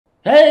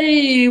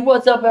Hey,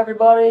 what's up,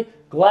 everybody?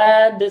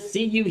 Glad to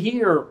see you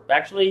here.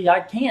 Actually, I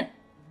can't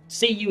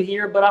see you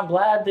here, but I'm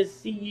glad to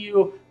see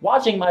you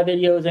watching my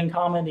videos and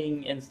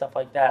commenting and stuff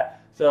like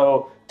that.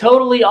 So,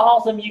 totally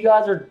awesome. You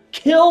guys are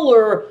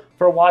killer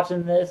for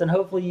watching this, and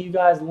hopefully you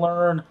guys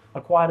learn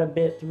quite a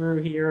bit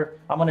through here.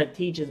 I'm going to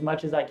teach as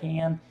much as I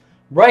can.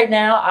 Right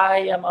now, I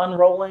am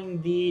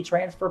unrolling the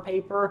transfer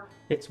paper.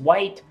 It's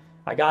white.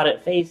 I got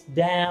it face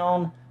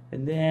down.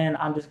 And then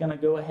I'm just going to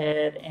go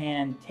ahead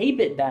and tape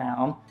it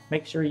down.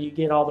 Make sure you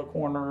get all the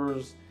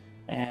corners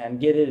and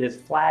get it as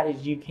flat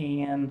as you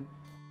can.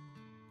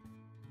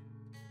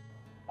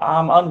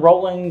 I'm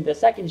unrolling the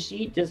second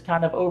sheet, just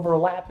kind of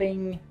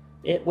overlapping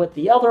it with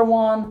the other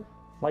one.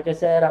 Like I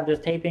said, I'm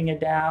just taping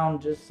it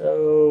down just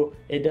so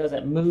it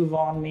doesn't move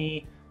on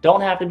me.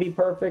 Don't have to be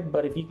perfect,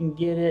 but if you can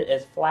get it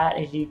as flat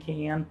as you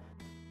can.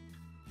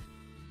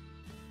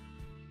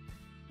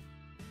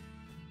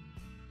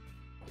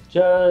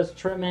 Just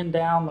trimming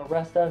down the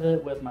rest of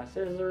it with my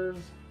scissors.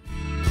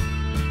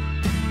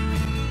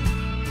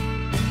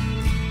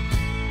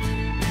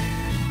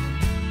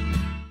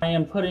 I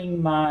am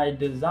putting my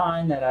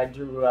design that I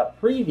drew up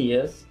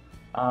previous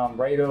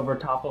right over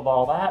top of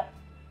all that.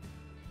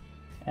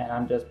 And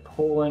I'm just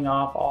pulling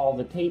off all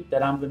the tape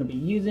that I'm going to be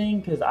using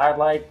because I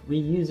like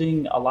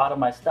reusing a lot of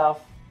my stuff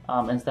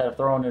instead of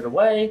throwing it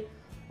away.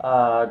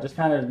 Just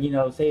kind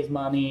of, saves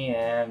money,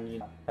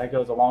 and that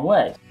goes a long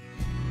way.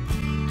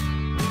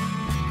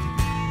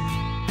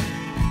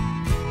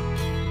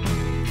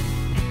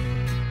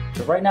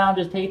 So right now I'm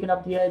just taping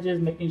up the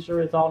edges, making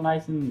sure it's all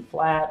nice and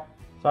flat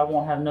so I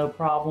won't have no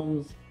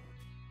problems.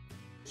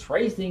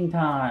 Tracing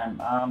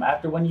time.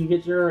 After when you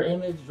get your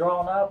image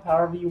drawn up,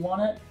 however you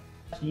want it,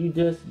 you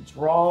just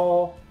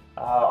draw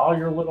all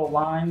your little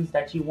lines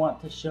that you want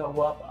to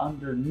show up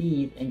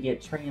underneath and get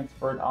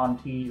transferred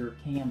onto your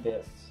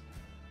canvas.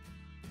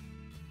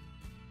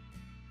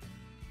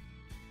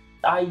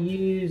 I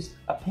use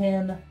a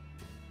pen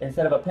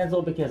instead of a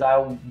pencil because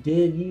I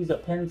did use a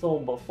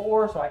pencil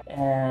before,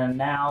 and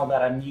now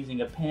that I'm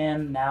using a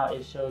pen, now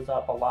it shows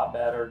up a lot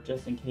better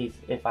just in case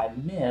if I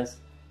miss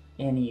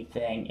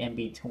anything in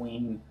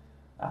between,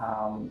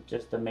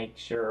 just to make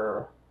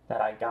sure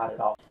that I got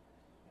it all.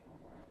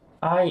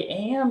 I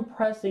am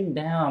pressing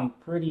down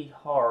pretty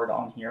hard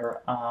on here.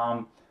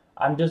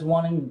 I'm just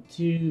wanting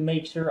to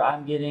make sure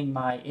I'm getting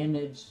my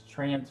image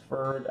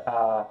transferred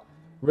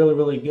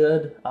really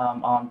good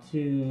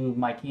onto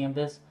my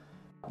canvas.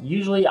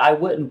 Usually I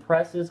wouldn't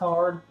press as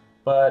hard,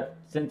 but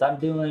since I'm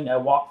doing a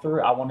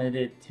walkthrough, I wanted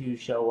it to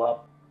show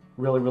up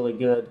really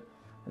good.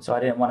 And so I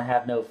didn't want to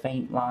have no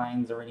faint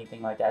lines or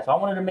anything like that. So I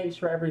wanted to make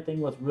sure everything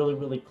was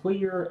really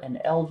clear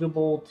and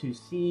eligible to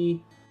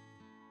see.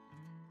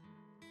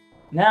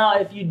 Now,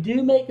 if you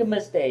do make a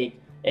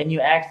mistake and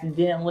you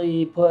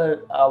accidentally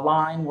put a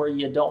line where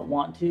you don't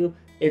want to,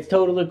 it's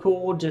totally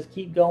cool. Just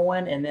keep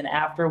going, and then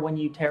after, when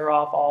you tear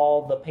off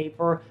all the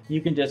paper,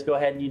 you can just go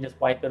ahead and you just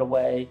wipe it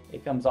away.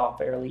 It comes off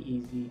fairly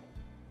easy.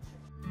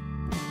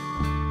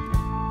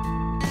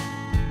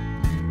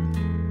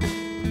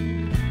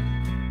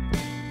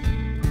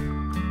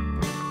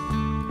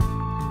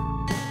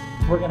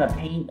 We're gonna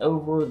paint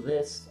over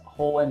this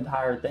whole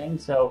entire thing,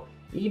 so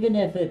even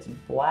if it's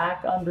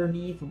black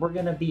underneath, we're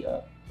gonna be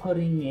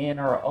putting in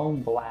our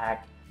own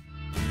black.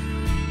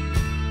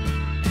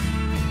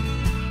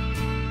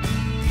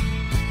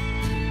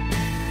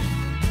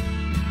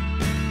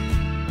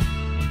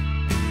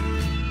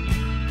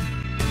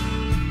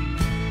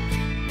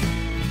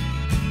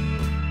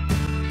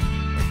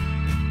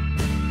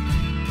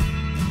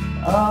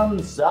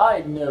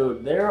 Side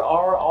note, there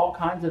are all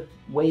kinds of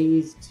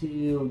ways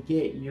to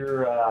get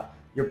your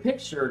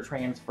picture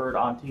transferred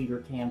onto your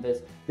canvas.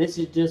 This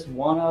is just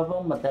one of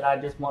them that I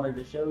just wanted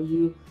to show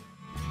you.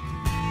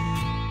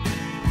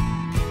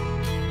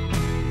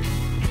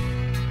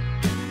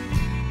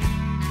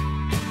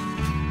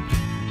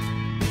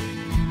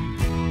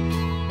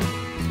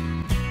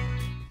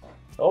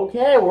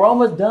 Okay, we're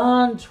almost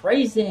done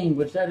tracing,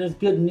 which that is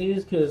good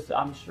news because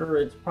I'm sure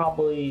it's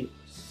probably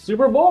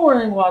super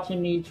boring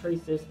watching me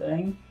trace this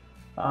thing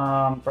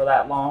for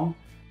that long.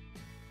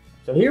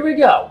 So here we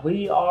go.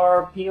 We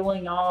are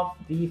peeling off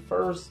the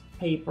first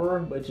paper,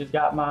 which has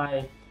got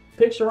my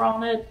picture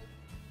on it.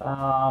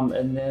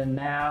 And then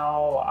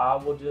now I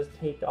will just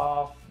take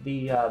off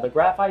the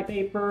graphite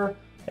paper,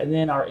 and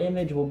then our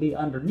image will be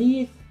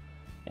underneath.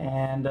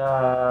 And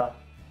I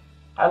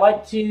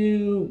like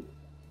to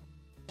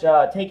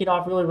take it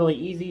off really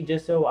easy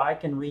just so I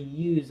can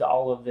reuse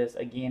all of this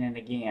again and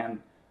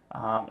again.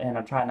 And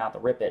I'm trying not to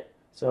rip it.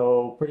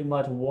 So pretty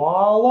much,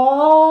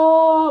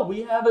 voila,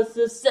 we have a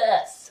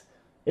success.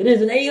 It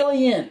is an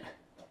alien.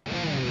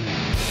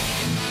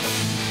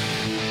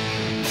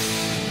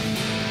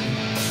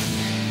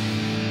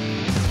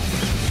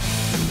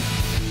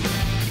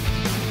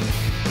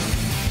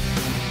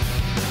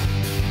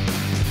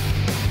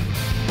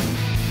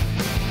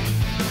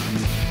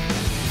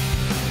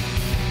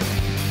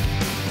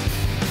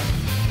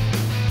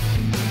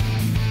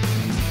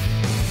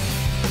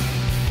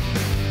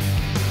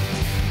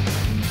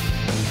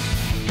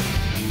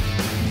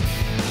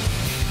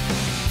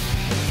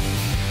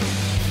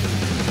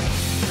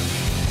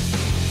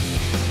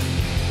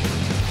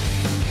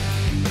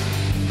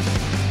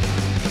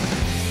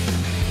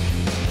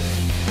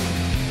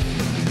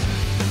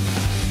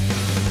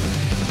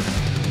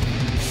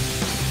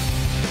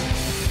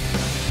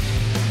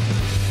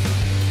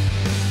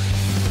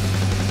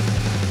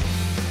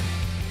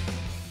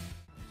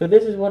 So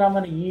this is what I'm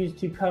going to use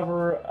to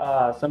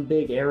cover some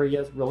big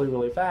areas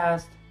really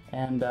fast.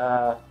 And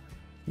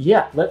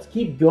yeah, let's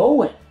keep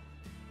going.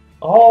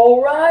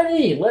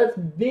 Alrighty, let's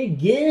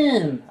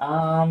begin.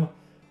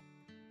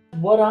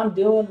 What I'm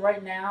doing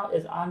right now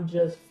is I'm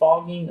just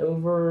fogging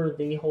over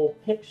the whole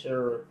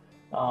picture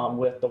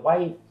with the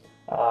white.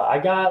 I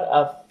got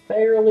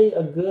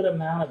a good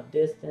amount of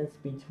distance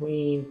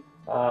between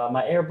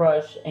my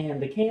airbrush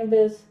and the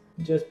canvas,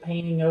 just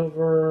painting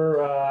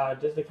over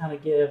just to kind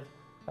of give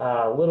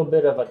a little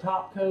bit of a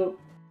top coat.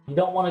 You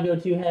don't want to go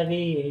too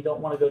heavy and you don't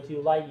want to go too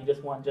light, you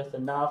just want just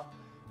enough.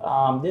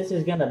 This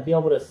is going to be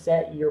able to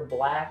set your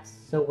blacks,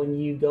 so when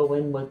you go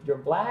in with your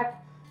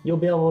black, you'll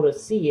be able to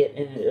see it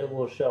and it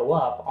will show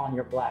up on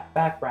your black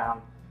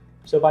background.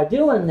 So by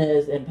doing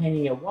this and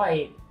painting it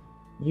white,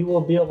 you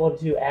will be able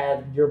to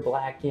add your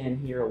black in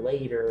here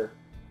later.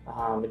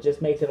 It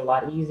just makes it a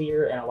lot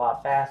easier and a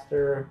lot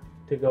faster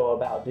to go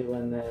about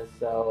doing this.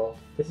 So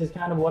this is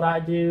kind of what I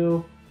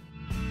do.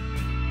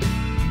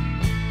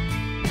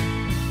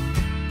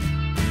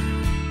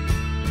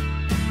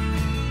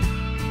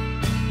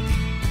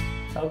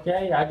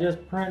 Okay, I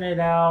just printed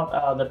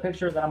out the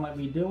picture that I'm going to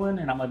be doing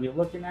and I'm going to be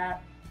looking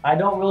at. I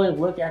don't really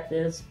look at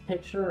this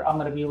picture. I'm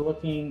going to be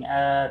looking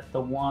at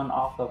the one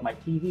off of my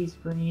TV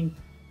screen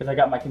because I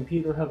got my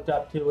computer hooked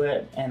up to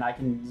it and I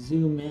can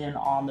zoom in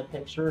on the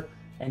picture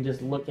and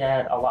just look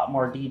at a lot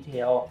more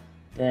detail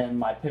than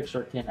my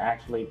picture can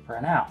actually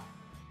print out.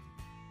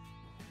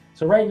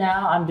 So right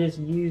now I'm just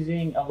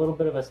using a little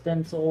bit of a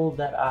stencil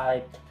that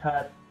I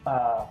cut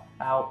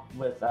out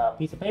with a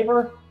piece of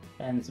paper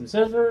and some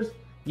scissors.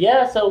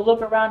 Yeah, so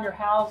look around your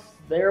house.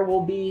 There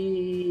will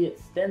be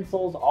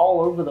stencils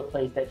all over the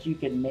place that you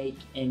can make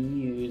and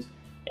use,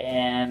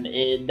 and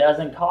it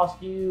doesn't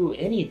cost you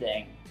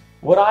anything.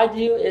 What I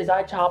do is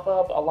I chop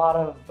up a lot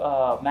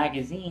of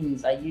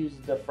magazines. I use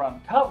the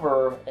front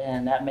cover,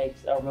 and that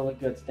makes a really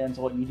good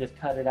stencil, and you just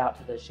cut it out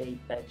to the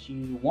shape that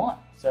you want.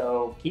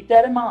 So keep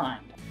that in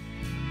mind.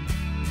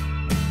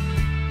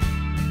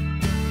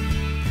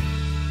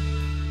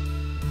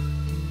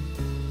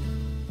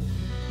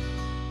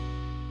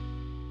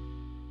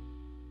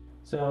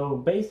 So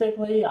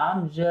basically,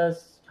 I'm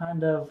just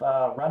kind of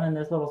running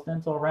this little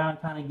stencil around,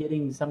 kind of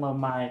getting some of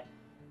my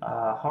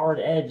hard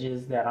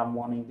edges that I'm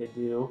wanting to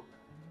do.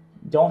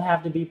 Don't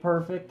have to be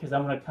perfect because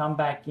I'm going to come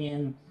back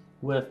in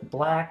with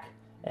black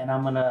and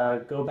I'm going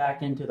to go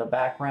back into the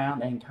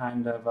background and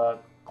kind of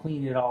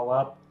clean it all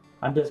up.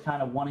 I'm just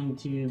kind of wanting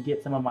to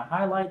get some of my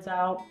highlights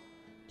out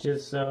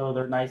just so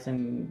they're nice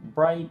and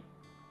bright,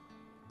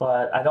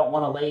 but I don't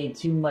want to lay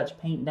too much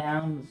paint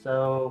down,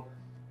 so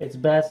it's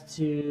best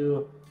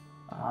to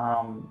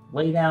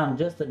lay down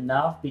just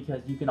enough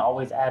because you can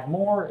always add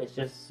more. It's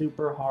just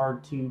super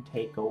hard to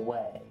take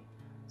away.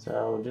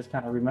 So just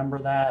kind of remember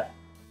that.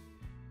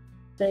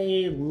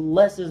 Say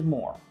less is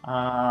more.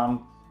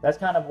 That's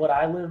kind of what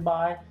I live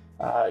by.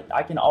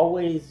 I can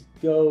always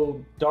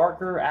go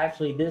darker.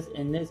 Actually,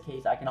 in this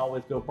case, I can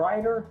always go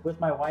brighter with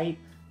my white,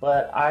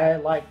 but I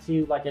like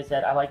to, like I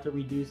said, I like to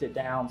reduce it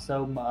down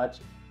so much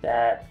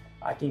that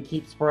I can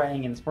keep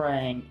spraying and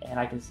spraying and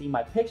I can see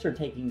my picture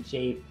taking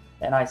shape,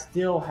 and I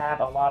still have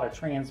a lot of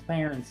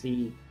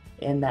transparency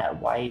in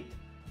that white.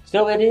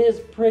 So it is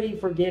pretty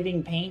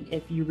forgiving paint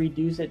if you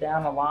reduce it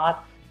down a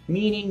lot,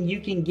 meaning you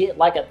can get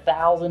like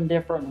 1,000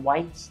 different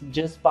whites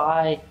just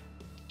by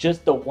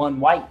just the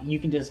one white. You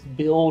can just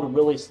build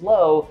really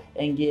slow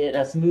and get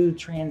a smooth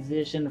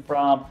transition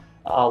from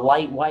a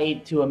light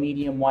white to a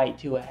medium white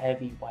to a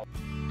heavy white.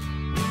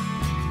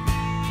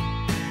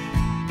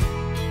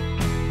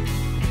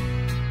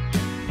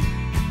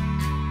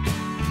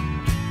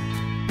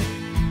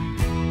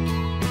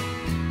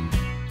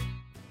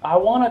 I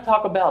want to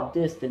talk about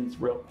distance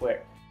real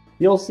quick.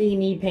 You'll see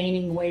me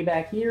painting way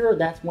back here.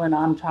 That's when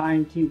I'm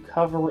trying to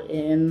cover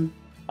in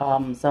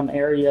some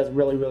areas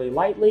really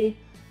lightly.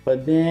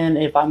 But then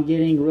if I'm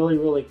getting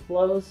really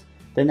close,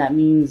 then that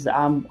means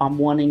I'm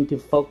wanting to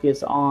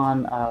focus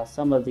on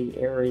some of the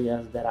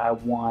areas that I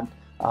want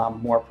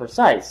more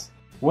precise.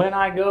 When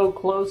I go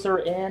closer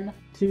in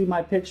to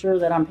my picture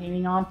that I'm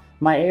painting on,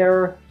 my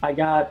air, I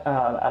got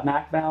a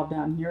MAC valve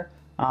down here.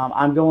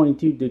 I'm going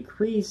to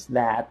decrease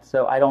that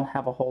so I don't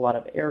have a whole lot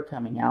of air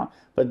coming out.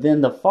 But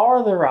then the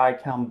farther I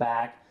come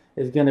back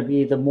is going to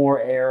be the more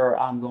air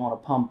I'm going to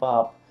pump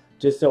up,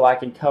 just so I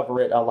can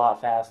cover it a lot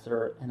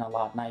faster and a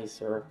lot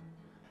nicer.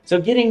 So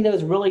getting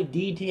those really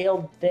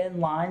detailed thin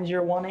lines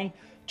you're wanting,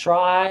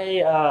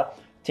 try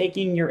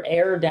taking your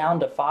air down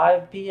to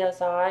 5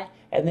 psi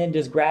and then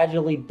just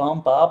gradually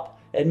bump up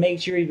and make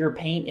sure your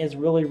paint is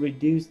really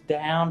reduced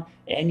down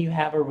and you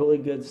have a really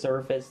good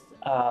surface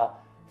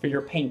for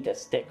your paint to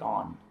stick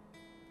on.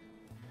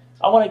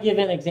 I want to give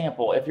an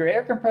example. If your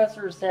air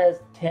compressor says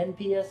 10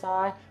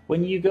 psi,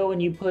 when you go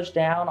and you push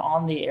down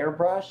on the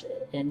airbrush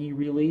and you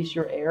release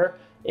your air,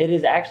 it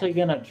is actually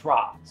going to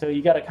drop. So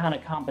you got to kind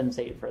of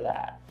compensate for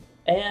that.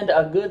 And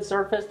a good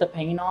surface to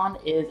paint on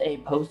is a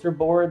poster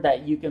board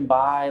that you can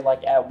buy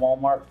like at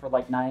Walmart for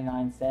like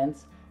 99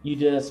 cents. you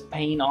just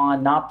paint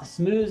on not the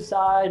smooth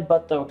side,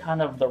 but the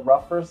kind of the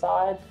rougher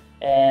side.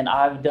 And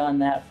I've done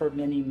that for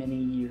many, many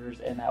years,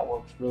 and that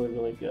works really,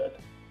 really good.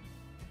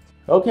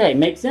 Okay,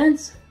 makes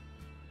sense?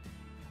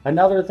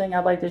 Another thing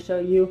I'd like to show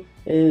you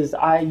is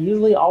I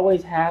usually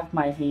always have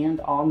my hand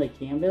on the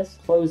canvas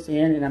close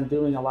in and I'm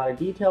doing a lot of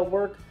detail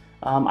work.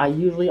 I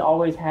usually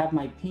always have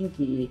my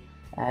pinky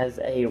as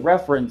a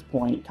reference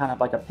point, kind of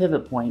like a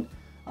pivot point.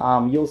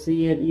 You'll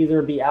see it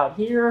either be out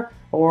here,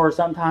 or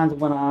sometimes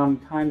when I'm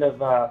kind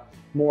of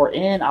more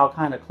in, I'll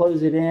kind of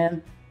close it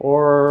in,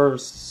 or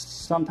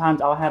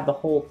sometimes I'll have the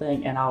whole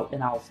thing and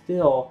I'll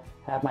still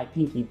have my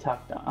pinky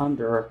tucked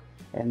under,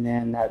 and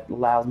then that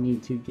allows me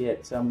to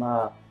get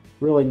some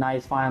really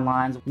nice fine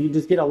lines. You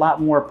just get a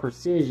lot more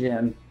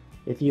precision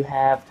if you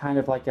have kind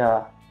of like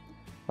a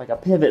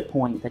pivot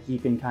point that you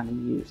can kind of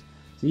use.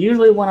 So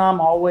usually when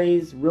I'm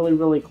always really,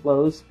 really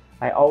close,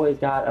 I always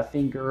got a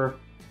finger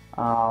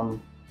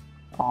on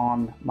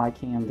my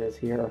canvas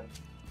here.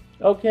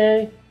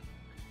 Okay,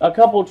 a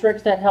couple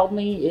tricks that help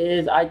me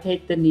is I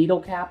take the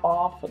needle cap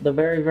off the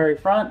very, very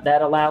front.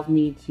 That allows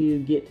me to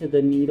get to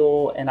the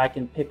needle and I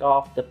can pick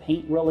off the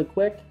paint really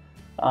quick.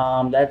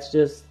 That's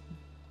just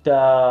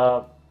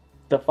the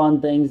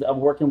fun things of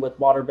working with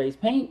water-based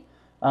paint,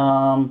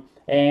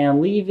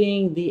 and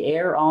leaving the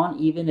air on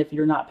even if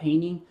you're not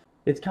painting.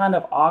 It's kind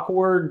of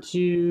awkward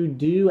to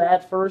do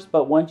at first,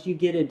 but once you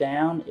get it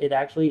down, it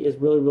actually is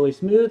really, really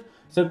smooth.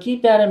 So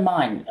keep that in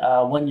mind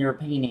when you're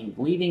painting.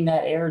 Leaving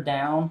that air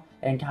down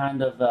and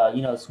kind of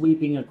you know,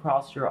 sweeping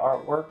across your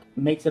artwork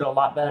makes it a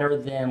lot better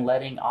than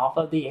letting off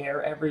of the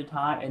air every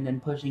time and then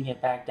pushing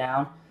it back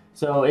down.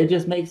 So it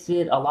just makes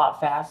it a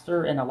lot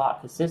faster and a lot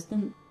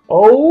consistent.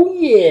 Oh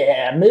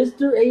yeah,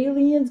 Mr.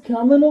 Alien's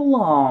coming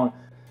along.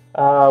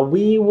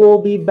 We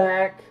will be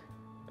back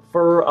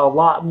for a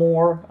lot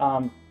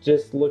more.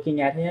 Just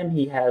looking at him,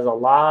 he has a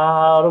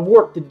lot of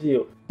work to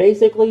do.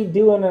 Basically,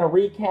 doing a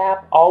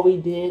recap, all we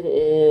did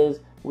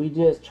is we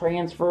just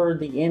transferred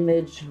the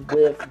image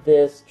with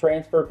this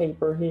transfer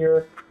paper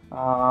here.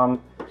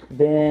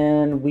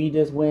 Then we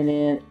just went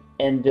in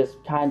and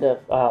just kind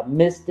of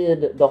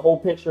misted the whole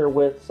picture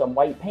with some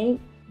white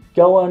paint.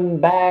 Going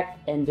back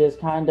and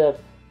just kind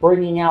of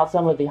bringing out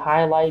some of the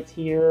highlights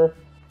here.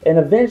 And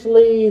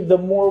eventually, the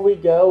more we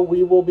go,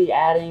 we will be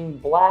adding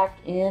black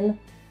in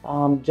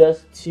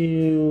just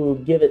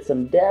to give it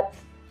some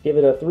depth, give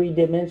it a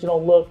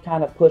three-dimensional look,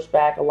 kind of push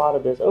back a lot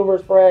of this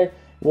overspray.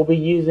 We'll be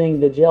using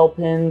the gel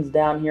pens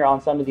down here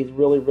on some of these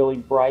really, really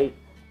bright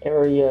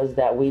areas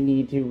that we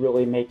need to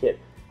really make it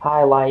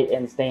highlight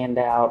and stand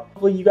out.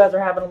 Hopefully you guys are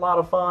having a lot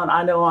of fun.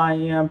 I know I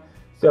am.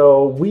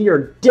 So we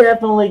are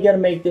definitely going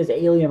to make this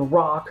alien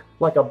rock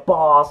like a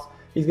boss.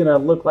 He's going to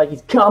look like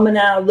he's coming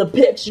out of the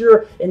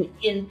picture and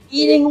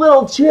eating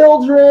little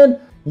children.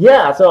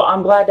 Yeah, so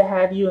I'm glad to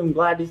have you. I'm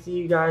glad to see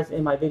you guys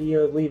in my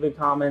videos. Leave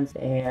comments,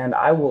 and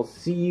I will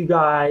see you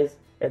guys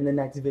in the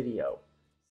next video.